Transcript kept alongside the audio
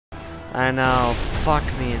I know. Fuck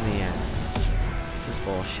me in the ass. This is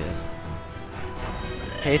bullshit.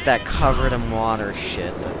 Hate that covered in water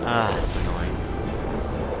shit. It's annoying.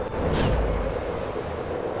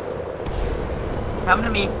 Come to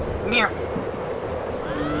me. Come here.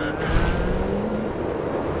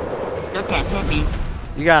 You can't hit me.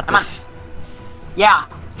 You got Come this. on. Yeah.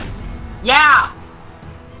 Yeah!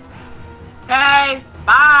 Okay,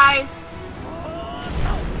 bye!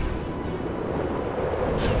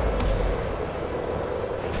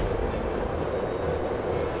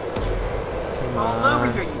 Come All over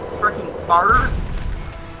on. here, you freaking bird!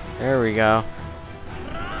 There we go.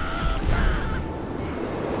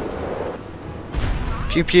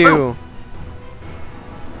 Pew pew.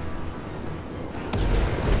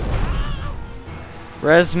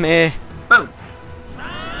 Res me. Boom.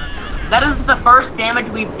 That is the first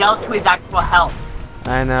damage we've dealt to his actual health.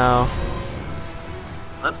 I know.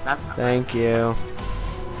 Oops, that's not Thank you.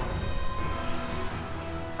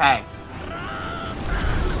 okay.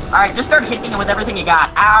 Alright, just start hitting him with everything you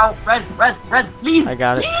got. Ow! Res, please! I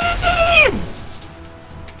got it. Please!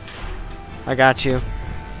 I got you.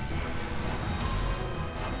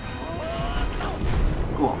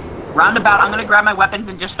 Cool. Roundabout, I'm gonna grab my weapons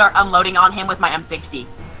and just start unloading on him with my M60.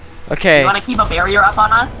 Okay. You wanna keep a barrier up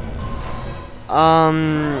on us?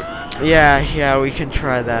 Yeah, we can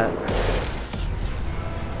try that.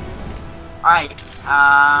 Alright,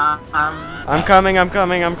 I'm coming.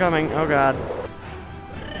 Oh god.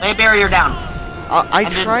 lay a barrier down. I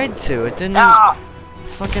tried to. It didn't Ah!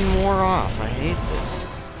 fucking wore off. I hate this.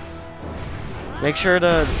 Make sure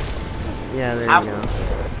to... Yeah, there Ow. you go.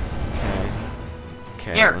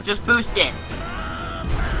 Okay. Here, let's just boost it.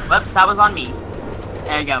 Whoops, that was on me.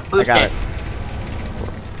 There you go, boost got it. it.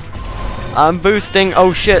 I'm boosting.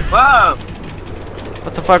 Oh shit. Whoa!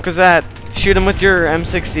 What the fuck was that? Shoot him with your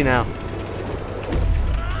M60 now.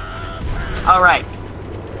 Alright.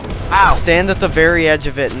 Ow. Stand at the very edge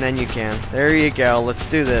of it and then you can. There you go. Let's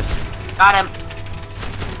do this. Got him.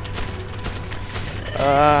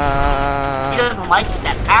 He doesn't like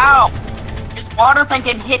that. Ow! This water thing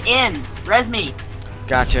can hit in. Res me.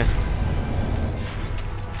 Gotcha.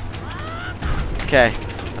 Okay.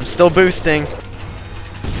 I'm still boosting.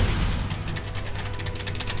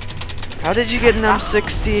 How did you get an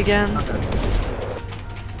M60 again?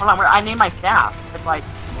 Hold on, I named my staff. It's like,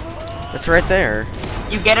 It's right there.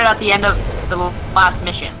 you get it at the end of the last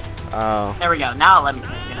mission. Oh. There we go. Now let me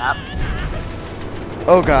pick it up.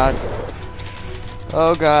 Oh god.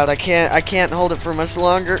 Oh god, I can't hold it for much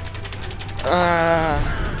longer.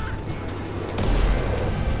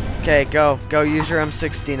 Okay, go use your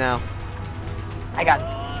M60 now. I got it.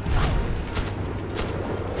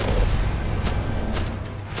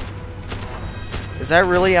 Is that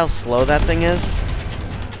really how slow that thing is?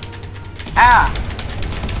 Ah!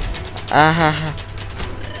 Ah.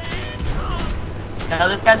 No,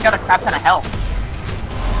 this guy's got a crap ton of health.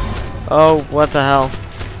 Oh, what the hell?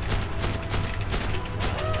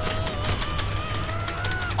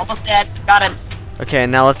 Almost dead. Got him. Okay,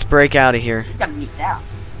 now let's break out of here. He's got me down.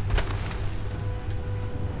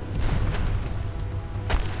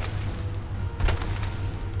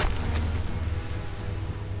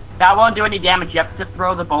 That won't do any damage. You have to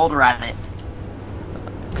throw the boulder at it.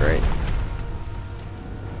 Great.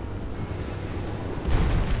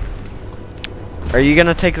 Are you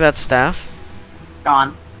gonna take that staff?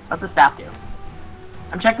 Gone. What's the staff do?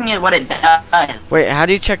 I'm checking it what it does. Wait, how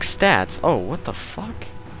do you check stats? Oh, what the fuck?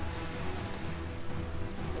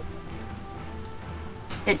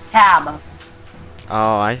 Hit tab.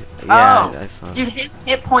 Oh, I saw. Dude,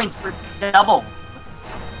 hit points for double.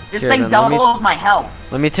 This Here, thing then, let me- doubles my health.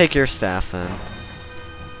 Let me take your staff then.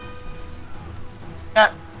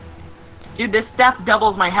 Dude, this staff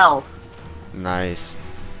doubles my health. Nice.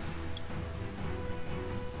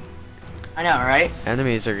 I know, right?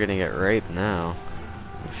 Enemies are gonna get raped now.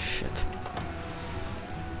 Oh, shit.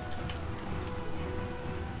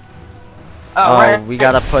 Oh, right. we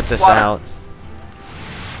gotta put this Water. out.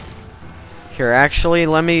 Here, actually,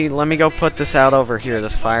 let me go put this out over here,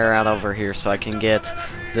 this fire out over here, so I can get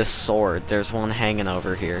this sword. There's one hanging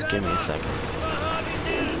over here. Give me a second.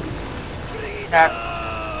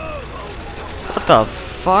 What the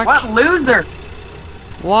fuck? What loser?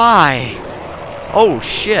 Why? Oh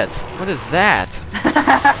shit! What is that?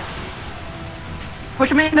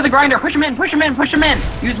 Push him into the grinder. Push him in. Push him in. Push him in.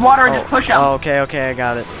 Use water and just push him. Oh, okay, I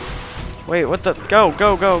got it. Wait, what the? Go!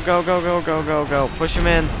 Push him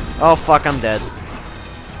in. Oh fuck, I'm dead.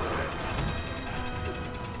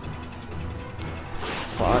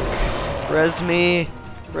 Fuck. Res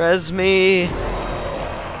me.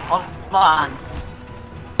 Hold on.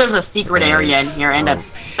 there's a secret area in here and a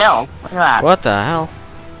spell. Look at that. What the hell?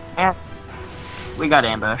 Yeah. We got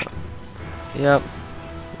ambushed. Yep.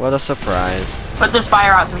 What a surprise. Put this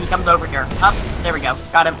fire out so he comes over here. Up. There we go.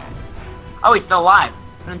 Got him. Oh, he's still alive.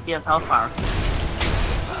 Couldn't see his health bar.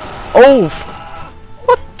 Oh!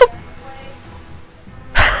 What the?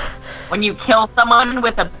 When you kill someone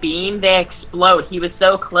with a beam, they explode. He was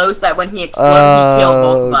so close that when he exploded, he killed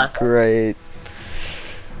both of us. Great.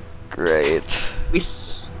 Great.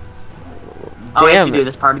 We have to do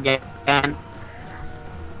this part again.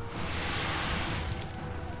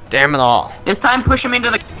 Damn it all. This time, push him into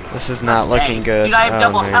the... This is not looking good. You guys have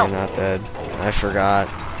double no, health. you're not dead. I forgot.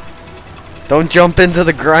 Don't jump into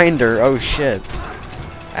the grinder. Oh, shit.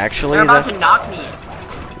 Actually, they're about to knock me.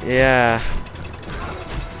 Yeah.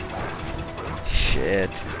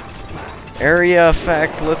 Shit. Area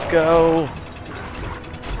effect. Let's go.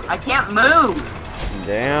 I can't move.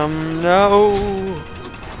 Damn, no.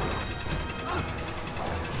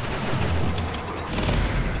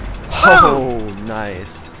 Oh,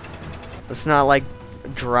 nice. Let's not like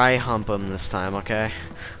dry hump him this time, okay?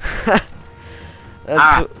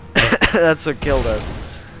 That's what killed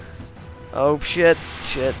us. Oh shit,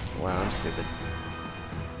 shit. Wow, I'm stupid.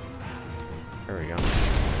 There we go.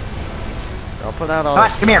 I'll put out all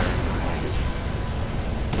this. Come here.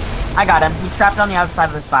 I got him. He's trapped on the outside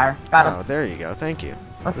of this fire. Got him. Oh, there you go. Thank you.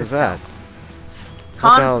 What's What's that?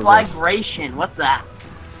 Conflagration. What's that?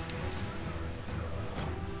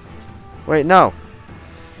 Wait, no.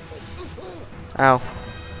 Ow.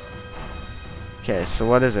 Okay, so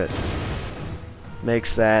what is it?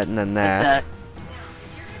 Makes that and then that.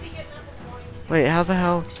 Wait, how the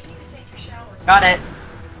hell? Got it.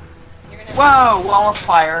 Whoa, wall of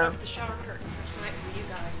fire.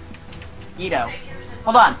 Ito.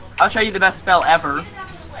 Hold on. I'll show you the best spell ever.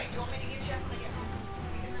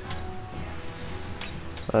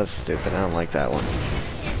 That's stupid. I don't like that one.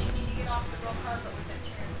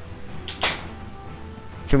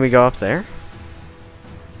 Can we go up there?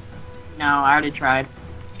 No, I already tried.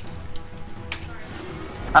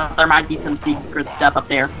 There might be some secret stuff up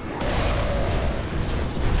there.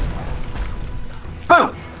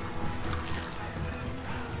 Boom!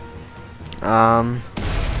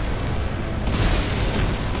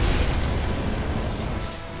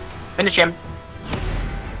 Finish him.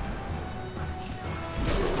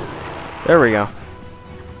 There we go.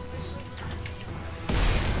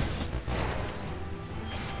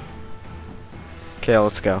 Okay,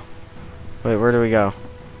 let's go. Wait, where do we go?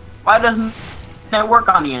 Why doesn't it work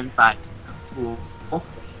on the inside? Cool.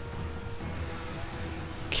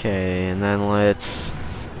 Okay, and then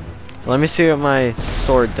let me see what my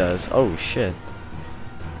sword does. Oh shit.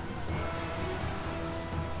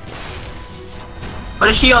 Put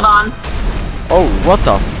a shield on. Oh, what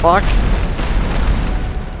the fuck?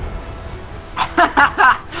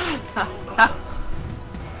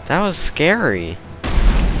 That was scary.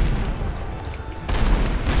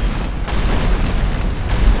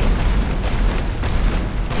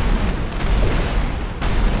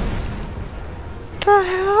 What the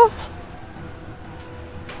hell?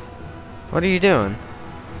 What are you doing?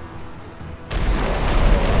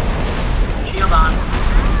 Shield on.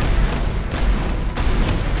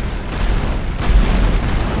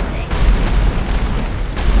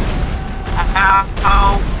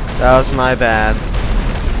 Ow. That was my bad.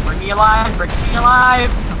 Bring me alive, bring me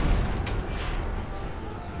alive.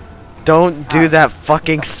 Don't do that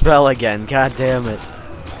fucking spell again, god damn it.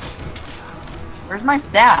 Where's my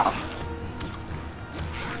staff?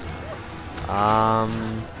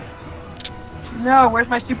 No, where's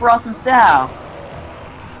my super awesome staff?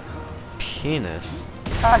 Penis.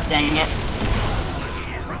 God dang it.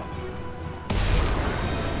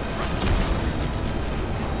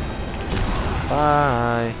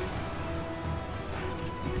 Bye.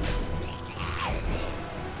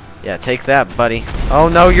 Yeah, take that, buddy. Oh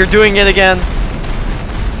no, you're doing it again.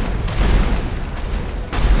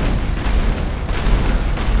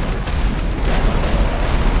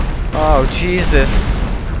 Oh, Jesus.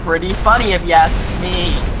 Pretty funny if you ask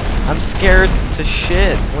me. I'm scared to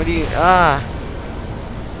shit. What do you...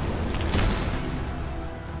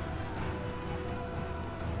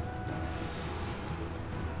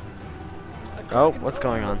 Oh, what's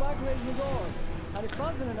going on?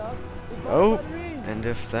 Oh, and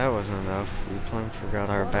if that wasn't enough, we plumb forgot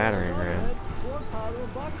our battering ram.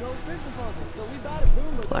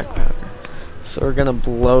 Black powder. So we're gonna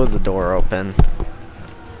blow the door open.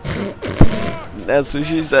 That's what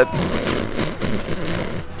she said.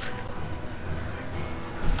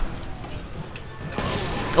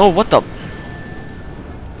 Oh, what the?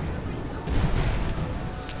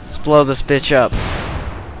 Let's blow this bitch up.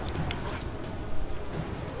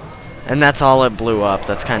 And that's all it blew up.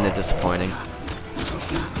 That's kind of disappointing.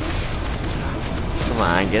 Come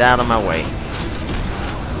on, get out of my way.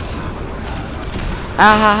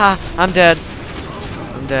 Ah ha ha! I'm dead.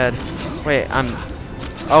 I'm dead. Wait, I'm...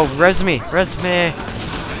 Oh, res me! Res me!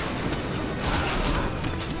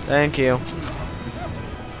 Thank you.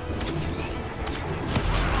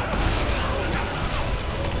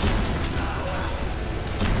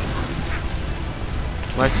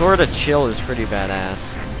 My sword of chill is pretty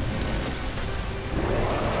badass.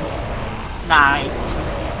 Nice.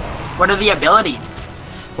 What are the abilities?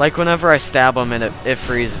 Like whenever I stab him and it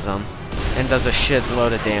freezes him. And does a shit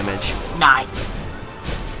load of damage. Nice.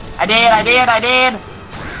 I did!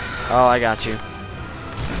 Oh, I got you.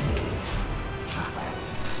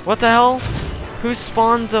 What the hell? Who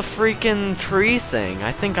spawned the freaking tree thing?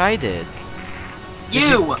 I think I did.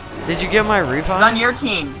 You! Did you get my revive? It's on your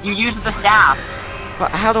team. You used the staff.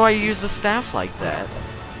 But how do I use the staff like that?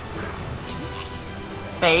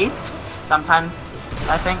 Space. Sometimes,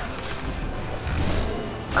 I think.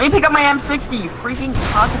 Let me pick up my M60, you freaking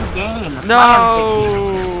fucking game.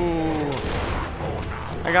 No!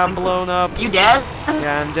 I got blown up. You dead?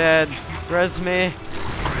 Yeah, I'm dead. Res me.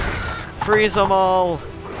 Freeze them all.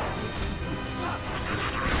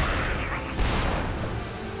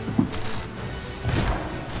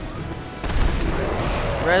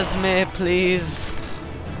 Res me, please.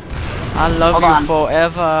 I love you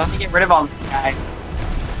forever. Let me get rid of all these guys.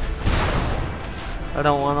 I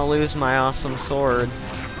don't want to lose my awesome sword.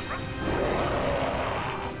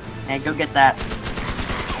 Hey, go get that.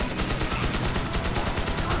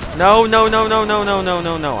 No, no, no, no, no, no, no,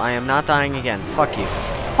 no, no. I am not dying again. Fuck you.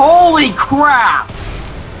 Holy crap!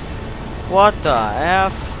 What the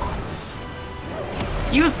F?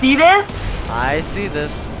 You see this? I see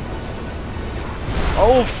this.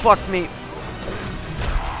 Oh, fuck me.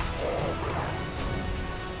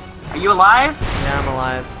 Are you alive? Yeah, I'm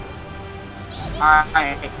alive.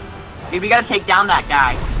 Alright. Dude, we gotta take down that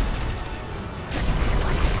guy.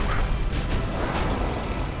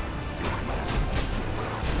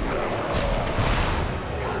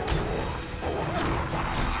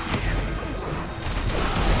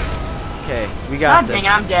 Okay, we got God this.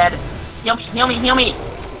 dang, I'm dead. Heal me, heal me.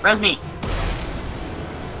 Res me.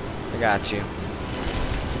 I got you.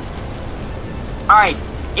 Alright.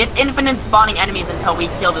 It's infinite spawning enemies until we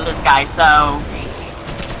kill this guy, so...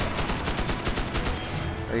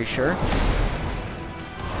 Are you sure?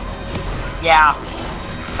 Yeah.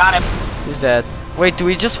 Got him. He's dead. Wait, do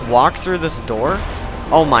we just walk through this door?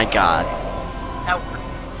 Oh my god. No.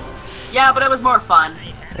 Yeah, but it was more fun.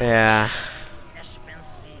 Yeah.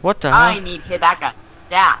 What the hell? I need to hit that guy.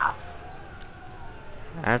 Staff.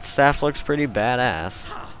 That staff looks pretty badass.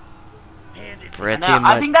 Pretty No, I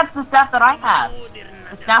much. think that's the staff that I have.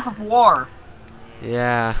 The Staff of War.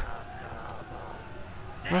 Yeah.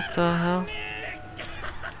 What the hell?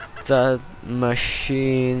 The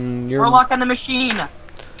machine. Warlock on the Machine.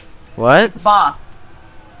 What? Boss.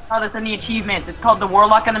 Oh, that's in the achievements. It's called the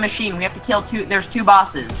Warlock on the Machine. We have to kill two. There's two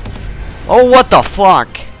bosses. Oh, what the fuck?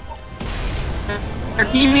 They're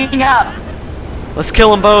teaming up. Let's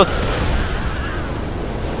kill them both.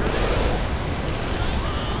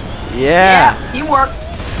 Yeah. Teamwork.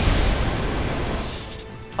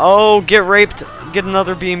 Oh, get raped. Get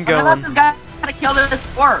another beam going. This guy gotta kill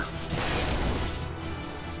this orc.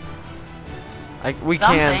 We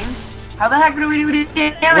can't. How the heck do we do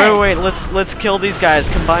damage? Wait, let's kill these guys.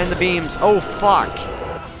 Combine the beams. Oh fuck.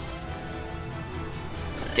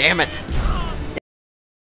 Damn it.